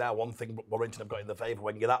 I'll tell you now. One thing Warrington have got in their favour: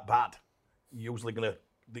 when you're that bad, you're usually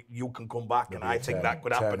you can come back, and I think that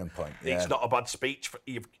could happen. It's not a bad speech.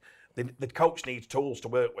 The coach needs tools to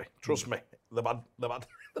work with. Trust me, they've had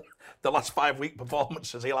the last 5-week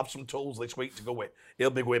performances. He'll have some tools this week to go with. He'll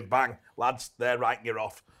be going bang, lads. They're writing you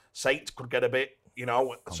off. Saints could get a bit,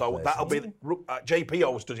 So that'll be. JP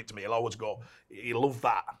always does it to me. He'll always go. He'll love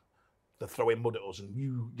that. They're throwing mud at us, and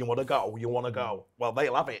you want to go. You want to go. Well,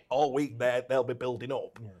 they'll have it all week. They'll be building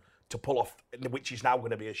up. To pull off, which is now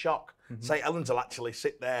going to be a shock. St Helens will actually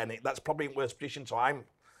sit there, and that's probably in worse position. So I'm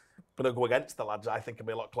going to go against the lads. I think it'll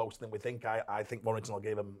be a lot closer than we think. I think Warrington will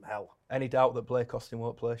give them hell. Any doubt that Blake Austin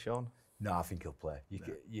won't play, Sean? No, I think he'll play.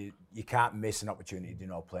 You can't miss an opportunity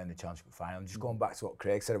to play in the Challenge Cup final. Just going back to what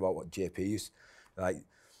Craig said about what JP used,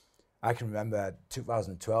 I can remember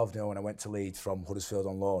 2012, when I went to Leeds from Huddersfield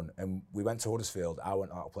on loan, and we went to Huddersfield. I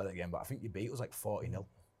went out to play that game, but I think you beat us 40-0.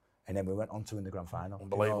 And then we went on to win the grand final.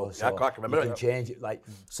 Unbelievable. I can't remember it. You can change it.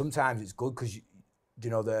 Sometimes it's good because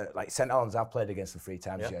St Helens I've played against them 3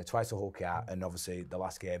 times this year, twice at Hull KR, and obviously the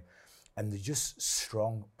last game. And they're just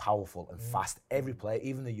strong, powerful, and fast. Every player,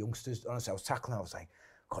 even the youngsters. Honestly, I was tackling. I was like,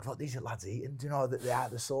 God, what these lads eating? That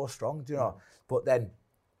they're so strong. But then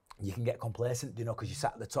you can get complacent. Because you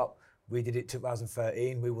sat at the top. We did it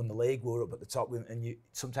 2013. We won the league. We were up at the top, and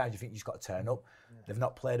sometimes you think you just got to turn up. They've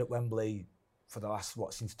not played at Wembley for the last,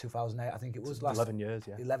 since 2008, I think it was. 11 years,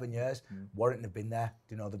 yeah. 11 years. Warrington have been there.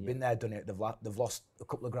 You know, they've been there, done it. They've lost a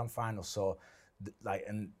couple of grand finals. So,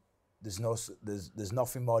 and there's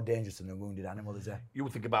nothing more dangerous than a wounded animal, is there? You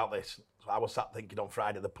would think about this. So I was sat thinking on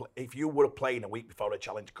Friday, if you were playing a week before a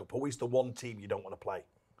Challenge Cup, who is the one team you don't want to play?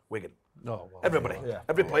 Wigan. No. Well, Everybody.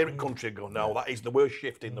 Every player in country go, no, that is the worst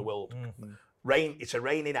shift in the world. Rain. It's a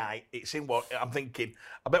rainy night. It's in what I'm thinking.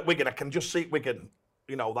 I bet Wigan, I can just see Wigan,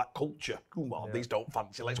 you know, that culture. Come on, these don't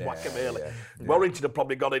fancy. Let's whack them early. Warrington have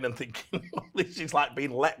probably got in and thinking, this is like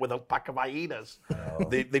being let with a pack of hyenas.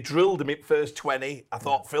 They drilled him at first 20. I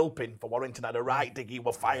thought Philpin for Warrington had a right dig. He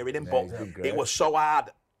was firing him, but it was so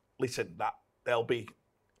hard. Listen, that they'll be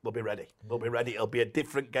ready. They'll be ready. It'll be a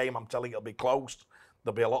different game. I'm telling you, it'll be close.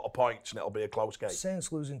 There'll be a lot of points and it'll be a close game.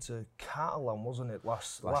 Saints losing to Catalan, wasn't it,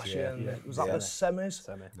 last year? And it was at the semis,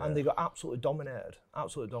 and they got absolutely dominated,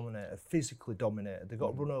 physically dominated. They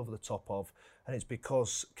got run over the top of, and it's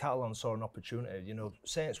because Catalan saw an opportunity. You know,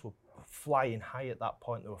 Saints were flying high at that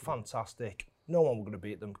point. They were fantastic. No one was going to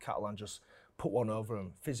beat them. Catalan just put one over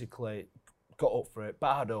them physically, got up for it,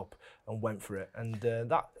 battered up, and went for it. And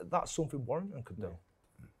that's something Warrington could do.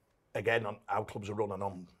 Again, our clubs are running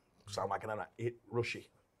on. Sound like rushy,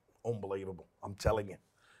 unbelievable. I'm telling you.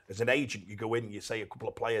 As an agent, you go in, you say a couple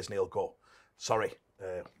of players, and he'll go, "Sorry,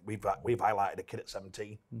 we've highlighted a kid at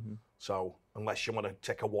 17. So unless you want to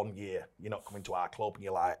take a 1 year, you're not coming to our club." And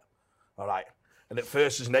you're like, "All right." And at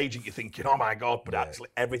first, as an agent, you're thinking, "Oh my God!" But actually,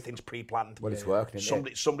 everything's pre-planned. Well, it's working.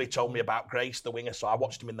 Somebody told me about Grace, the winger. So I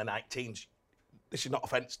watched him in the 19s. This is not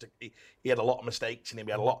offence to. He had a lot of mistakes in him.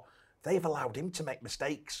 He had a lot. They've allowed him to make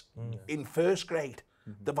mistakes in first grade.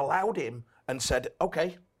 They've allowed him and said,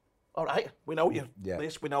 "Okay, all right, we know you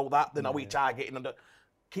this, we know that. They know we're targeting, and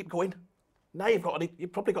keep going." Now you've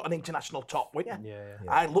probably got an international top, wouldn't you?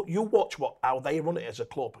 You watch how they run it as a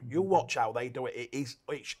club. You watch how they do it.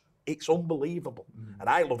 It's unbelievable, and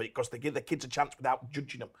I love it because they give the kids a chance without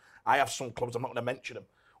judging them. I have some clubs, I'm not going to mention them.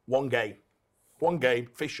 One game,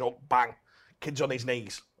 fish up, bang, kids on his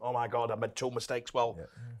knees. Oh my God, I made 2 mistakes. Well,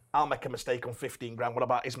 I'll make a mistake on 15 grand. What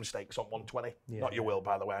about his mistakes on 120? Not your will,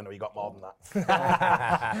 by the way. I know you got more than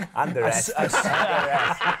that. And the rest.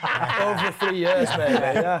 Over 3 years,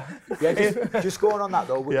 maybe. Just going on that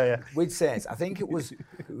though, with Saints, I think it was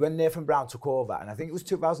when Nathan Brown took over, and I think it was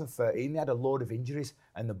 2013, they had a load of injuries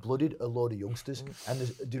and they blooded a load of youngsters. And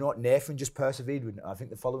do you know what? Nathan just persevered with it. I think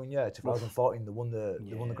the following year, 2014, they won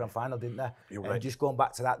the grand final, didn't they? You're and right. just going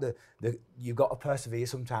back to that, you've got to persevere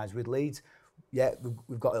sometimes with Leeds. Yeah,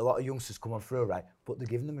 we've got a lot of youngsters coming through, right? But they're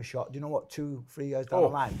giving them a shot. Do you know what? 2-3 years down the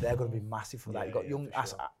line, they're going to be massive for that. You've got young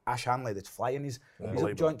Ash Hanley that's flying. He's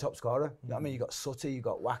a joint top scorer. You know what I mean? You've got Sutty, you've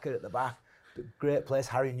got Wacker at the back. Great players.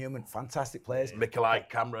 Harry Newman, fantastic players. Mikolai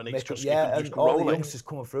Cameron, and all the youngsters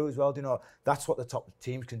coming through as well. Do you know, that's what the top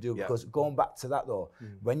teams can do. Because going back to that though,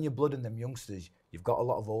 when you're blooding them youngsters, you've got a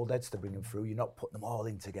lot of old heads to bring them through. You're not putting them all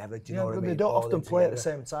in together. Do you know what I mean? They don't often play at the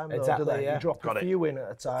same time, though, do they? You drop a few in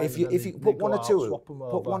at a time. If you put one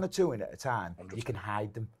or two in at a time, 100%. You can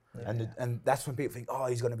hide them. And that's when people think, oh,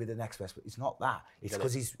 he's going to be the next best. But it's not that. It's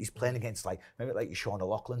because he's playing against maybe like your Sean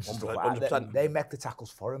O'Loughlin and stuff like that. They make the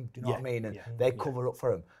tackles for him. Do you know what I mean? And they cover up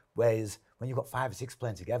for him. Whereas when you've got 5 or 6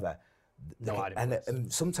 playing together,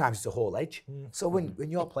 and sometimes it's a whole edge. So when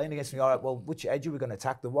you're playing against me, all right, well, which edge are we going to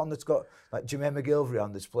attack? The one that's got like Jermaine McGilvery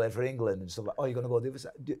on that's played for England and stuff like, oh, you're going to go the other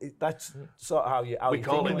side. That's sort of how you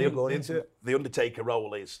call it. The Undertaker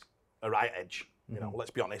role is a right edge. You know,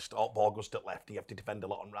 let's be honest, August at left, you have to defend a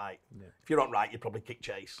lot on right. If you're on right, you'd probably kick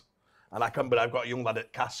chase. And I can, but I've got a young lad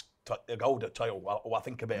at Cask, Golder, Toyle, who I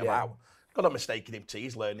think a bit about. Got a mistake in him too,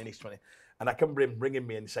 he's learning, he's 20. And I can bringing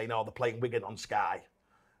me and saying, oh, they're playing Wigan on Sky.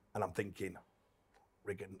 And I'm thinking,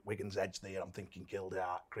 Wigan's edge there, I'm thinking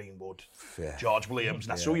Kildare, Greenwood, George Williams.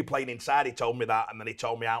 And I saw you playing inside, he told me that, and then he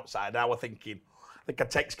told me outside. Now we're thinking, I think I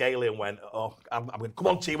text Gailey and went, oh, I'm going, come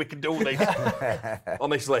on, T, we can do this.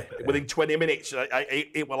 Honestly, within 20 minutes,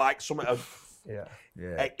 it were like something of,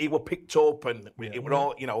 it were picked up and it were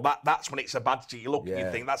all, you know, that's when it's a bad team. You look and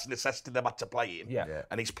you think that's a necessity they've had to play in.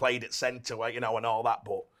 And he's played at centre, you know, and all that.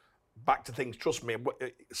 But back to things, trust me,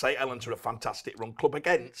 St Helens are a fantastic run club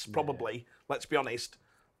against, probably, let's be honest,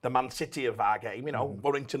 the Man City of our game. You know,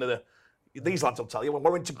 Warrington are these lads will tell you, when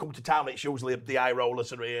Warrington come to town, it's usually the eye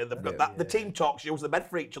rollers are here. They've got that. The team talks usually the bed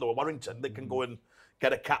for each other with Warrington. They can go and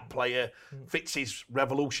get a cap player. Fitz is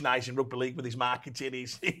revolutionising rugby league with his marketing.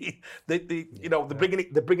 They're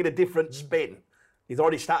bringing a different spin. He's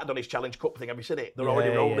already started on his Challenge Cup thing. Have you seen it? They're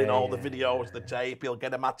already rolling all the videos, the tape. He'll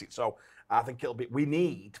get him at it. So I think it'll be. We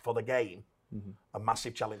need for the game a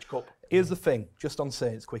massive Challenge Cup. Here's the thing, just on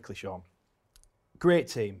Saints quickly, Sean. great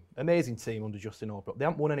team, amazing team under Justin Albrook. They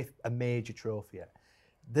haven't won a major trophy yet.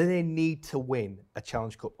 Then they need to win a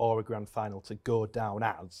Challenge Cup or a Grand Final to go down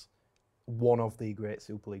as one of the great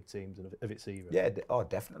Super League teams of its era. Yeah,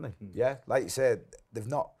 definitely. Yeah, like you said, they've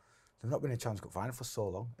not been in a Challenge Cup final for so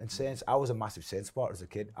long. And Saints, I was a massive Saints supporter as a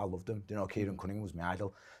kid. I loved them. You know, Kieran Cunningham was my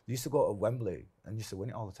idol. They used to go to Wembley and used to win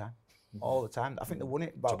it all the time. All the time. I think they won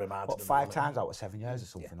it about 5 times out of 7 years or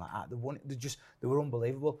something like that. They won it. They were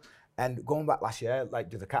unbelievable. And going back last year, like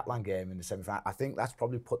to the Catalan game in the semi-final, I think that's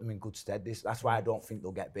probably put them in good stead. That's why I don't think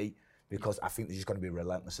they'll get beat, because I think they're just going to be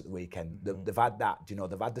relentless at the weekend. They've had that, you know,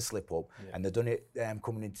 they've had the slip up, and they've done it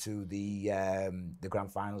coming into the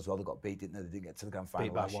grand final as well. They got beat, didn't they? They didn't get to the grand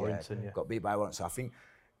final last year. Got beat by Warrington. So I think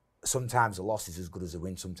sometimes a loss is as good as a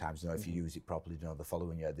win. Sometimes, you know, if you use it properly, you know, the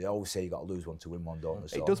following year. They always say you got to lose one to win one, don't they?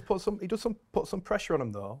 So It does put some pressure on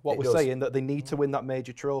them though. What we're saying, that they need to win that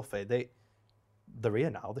major trophy. They're here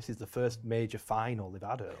now. This is the first major final they've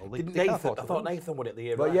had. I thought Nathan won it the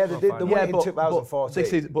year. But yeah, they did. They won it in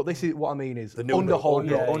 2014. But this is what I mean is new under Hall,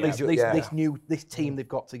 look. this team they've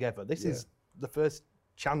got together. This is the first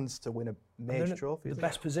chance to win a major trophy. The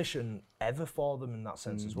best position ever for them in that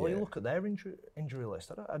sense as well. You look at their injury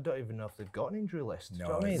list. I don't even know if they've got an injury list. No, do you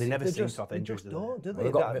know what I mean? They never seem to have injuries. Do they?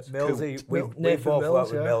 They've got Millsy. We both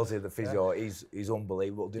worked with Millsy, the physio. He's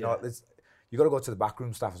unbelievable. You know, you got to go to the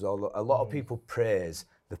backroom staff as well. A lot of people praise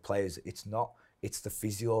the players. It's the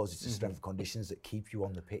physios, it's the strength and conditions that keep you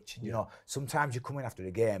on the pitch. You know, sometimes you come in after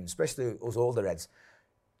a game, especially us older heads,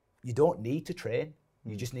 you don't need to train.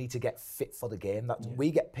 You just need to get fit for the game.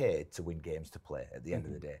 We get paid to win games to play at the end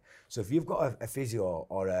of the day. So if you've got a physio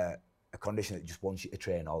or a condition that just wants you to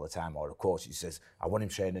train all the time, or a coach who says, I want him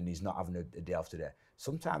training and he's not having a day off today,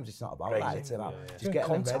 sometimes it's not about that. It's about just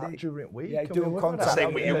getting them ready. During week. Yeah, doing contact. The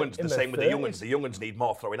same with younguns. The same with the younguns. The younguns need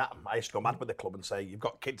more throwing at them. I used to go mad with the club and say, you've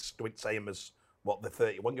got kids doing the same as what the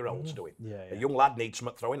 31-year-olds doing. A young lad needs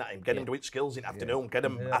something throwing at him. Get him doing skills in the afternoon. Get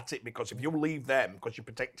him at it, because if you leave them, because you're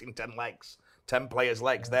protecting 10 players'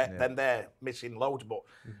 legs, then they're missing loads. But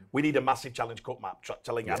we need a massive Challenge Cup map.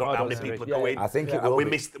 Telling you, I don't know how many people are going. I think it will. We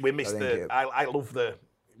missed I love the.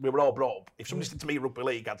 We were all brought up. If somebody said to me rugby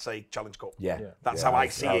league, I'd say Challenge Cup. That's how I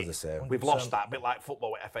see it. We've lost that, a bit like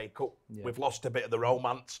football with FA Cup. We've lost a bit of the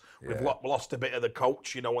romance. We've lost a bit of the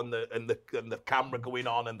coach, you know, and the camera going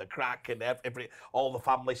on and the crack and all the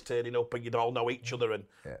families turning up and you'd all know each other. And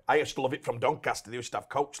I used to love it from Doncaster. They used to have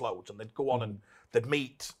coach loads and they'd go on and they'd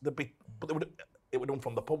meet. It was done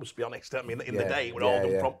from the pubs, to be honest. I mean, in the day, it was all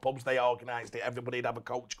done from pubs. They organised it. Everybody'd have a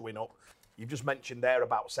coach going up. You've just mentioned there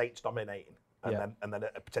about Saints dominating. And then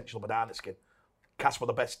a potential banana skin. Cass were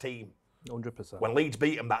the best team. 100%. When Leeds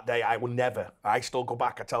beat them that day, I still go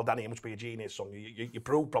back, I tell Danny, you must be a genius, son. You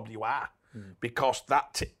prove probably you are. Because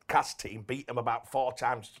that Cass team beat them about 4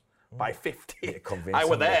 times by 50. I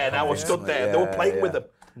was there and I was stood there. They were playing with them.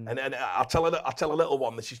 And I'll tell a little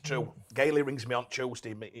one, this is true. Gailey rings me on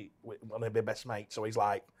Tuesday, one of my best mates, so he's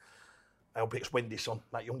like, I hope it's windy, son.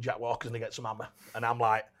 Like young Jack Walker's going to get some hammer. And I'm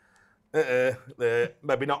like,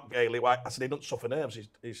 maybe not Gailey. I said he doesn't suffer nerves.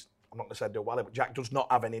 I'm not going to say do well, but Jack does not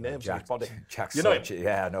have any nerves in his body. Jack's you know him?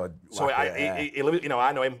 Yeah, I know. So you know,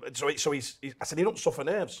 I know him. So he's. I said he doesn't suffer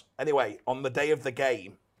nerves. Anyway, on the day of the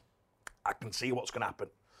game, I can see what's going to happen.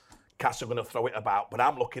 Cass are going to throw it about, but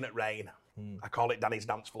I'm looking at rain. I call it Danny's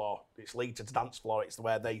dance floor. It's Leeds' dance floor. It's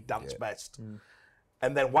where they dance best.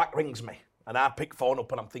 And then Wack rings me. And I pick phone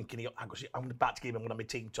up and I'm thinking, I'm about to give him one of my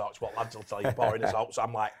team talks, what lads will tell you, pouring us out. So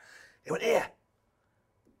I'm like, he went, here,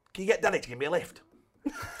 can you get Danny to give me a lift?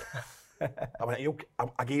 I went, you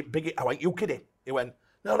kidding? He went,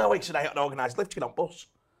 no, he said, I got an organised lift, you on bus.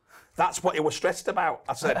 That's what he was stressed about.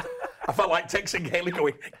 I said, I felt like texting Gailey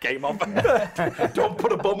going, game on. Don't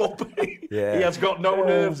put a bum up. He has got no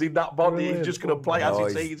nerves in that body. He's just going to play as he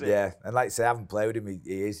sees it. Yeah, and like I say, I haven't played with him.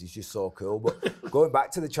 He's just so cool. But going back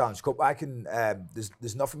to the Challenge Cup,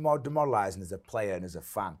 there's nothing more demoralising as a player and as a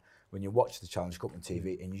fan when you watch the Challenge Cup on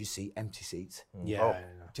TV and you just see empty seats.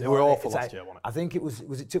 They were awful last year, wasn't it? I think it was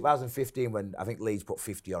it 2015 when I think Leeds put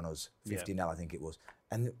 50 on us, 50-0 I think it was.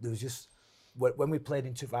 And there was just, when we played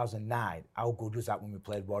in 2009, how good was that when we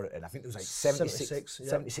played Warrington? I think there was like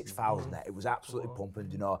 76,000 there. It was absolutely pumping,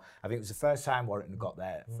 you know. I think it was the first time Warrington got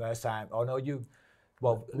there. First time, we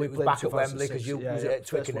was back at Wembley because you was at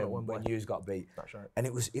Twickenham when you got beat. That's right. And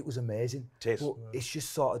it was amazing. But it's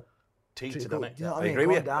just sort of teetered, you know what I mean? agree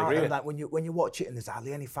with you. And like when you watch it and there's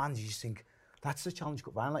hardly any fans, you just think, that's the Challenge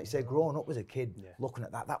Cup final. Like you say, growing up as a kid, looking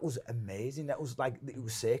at that was amazing. That was like, it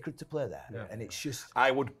was sacred to play there. And it's just...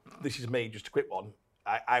 this is me, just a quick one.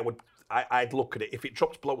 I'd look at it. If it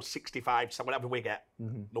drops below 65, so whatever we get,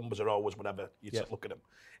 numbers are always whatever. You just look at them.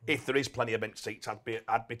 If there is plenty of bench seats,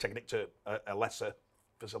 I'd be taking it to a lesser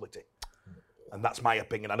facility. And that's my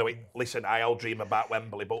opinion. I know listen, I all dream about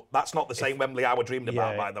Wembley, but that's not the same Wembley I was dreaming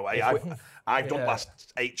about, by the way. I've done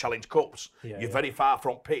last 8 Challenge Cups. You're very far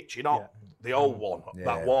front pitch. You're not the old one,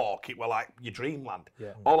 that walk. It were like your dreamland.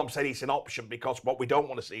 All I'm saying is an option, because what we don't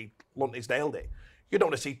want to see, Lundy's nailed it. You don't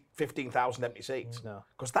want to see 15,000 empty seats.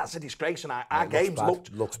 Because that's a disgrace. And our games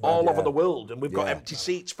looked all over the world, and we've got empty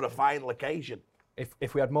seats for a final occasion.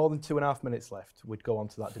 If we had more than 2.5 minutes left, we'd go on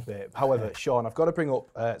to that debate. However, Sean, I've got to bring up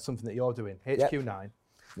something that you're doing, HQ9.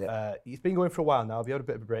 It's been going for a while now. Have you had a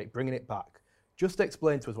bit of a break, bringing it back? Just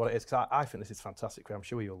explain to us what it is, because I think this is fantastic. I'm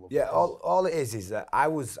sure you'll love it. Yeah, all it is that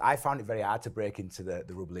I found it very hard to break into the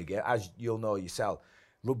rugby league. As you'll know yourself,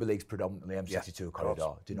 rugby league's predominantly M62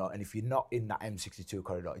 corridor. Do you know? And if you're not in that M62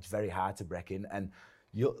 corridor, it's very hard to break in. And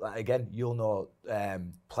you'll know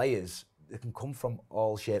players. They can come from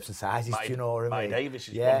all shapes and sizes. Do you know what I mean? Davis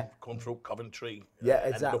is come through Coventry.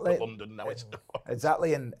 Exactly. Ended up at London now.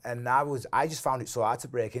 Exactly, and I just found it so hard to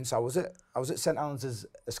break in. So I was at St Helens as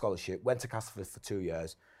a scholarship. Went to Castleford for 2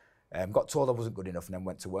 years. Got told I wasn't good enough, and then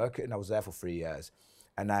went to work, and I was there for 3 years.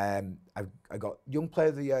 And I got Young Player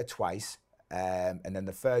of the Year twice, and then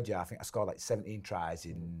the third year I think I scored like 17 tries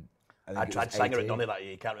in. I tried Sanger at Donny that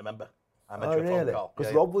year. You can't remember. I made you a phone call.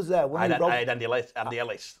 Because Rob was there. I had Andy Ellis,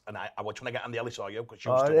 and I was trying to get Andy Ellis or you, because she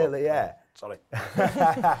was Sorry.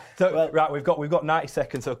 Right, we've got 90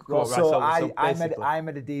 seconds. So I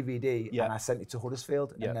made a DVD and I sent it to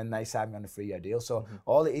Huddersfield, and then they signed me on a 3-year deal. So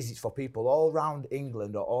all it is for people all around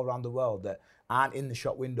England or all around the world that aren't in the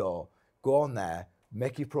shop window. Go on there,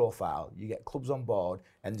 make your profile. You get clubs on board,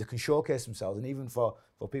 and they can showcase themselves. And even for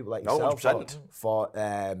people like yourself,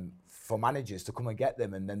 for managers to come and get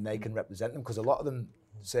them, and then they can represent them, because a lot of them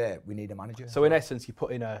say we need a manager. So in essence, you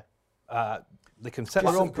put in they can set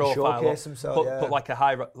their own profile, put like a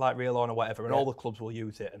highlight reel on or whatever, and all the clubs will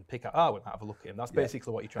use it and pick out. I would have a look at him. That's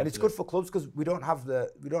basically what you're trying to do. And it's good for clubs, because we don't have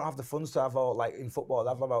the funds to have all, like in football, they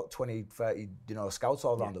have about 20, 30 scouts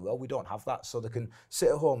all around the world. We don't have that, so they can sit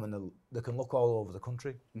at home and they can look all over the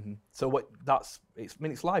country. So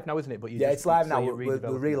it's live now, isn't it? But it's live now. We're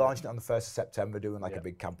relaunching it on the 1st of September, doing like a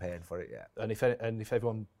big campaign for it. And if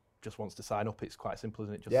everyone just wants to sign up, it's quite simple,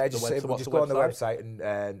 isn't it? Just go on the website and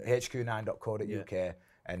hq9.co.uk,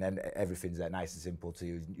 and then everything's there, nice and simple to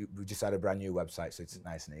use. We've just had a brand new website, so it's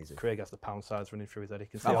nice and easy. Craig has the pound signs running through his head. He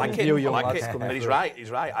can see I like it. And he's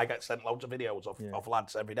right. I get sent loads of videos of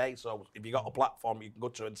lads every day. So if you've got a platform, you can go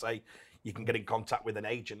to and say, you can get in contact with an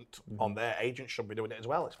agent on there. Agents should be doing it as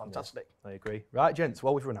well. It's fantastic. I agree. Right, gents,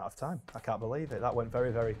 well, we've run out of time. I can't believe it. That went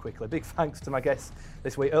very, very quickly. Big thanks to my guests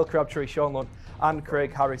this week, Earl Crabtree, Sean Lunn and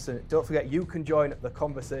Craig Harrison. Don't forget, you can join the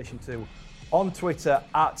conversation too on Twitter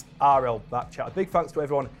at RL Backchat. A big thanks to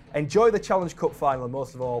everyone. Enjoy the Challenge Cup final, and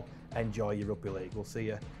most of all, enjoy your rugby league. We'll see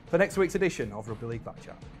you for next week's edition of Rugby League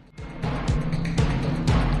Backchat.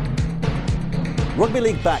 Rugby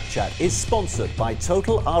League Backchat is sponsored by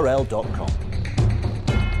TotalRL.com.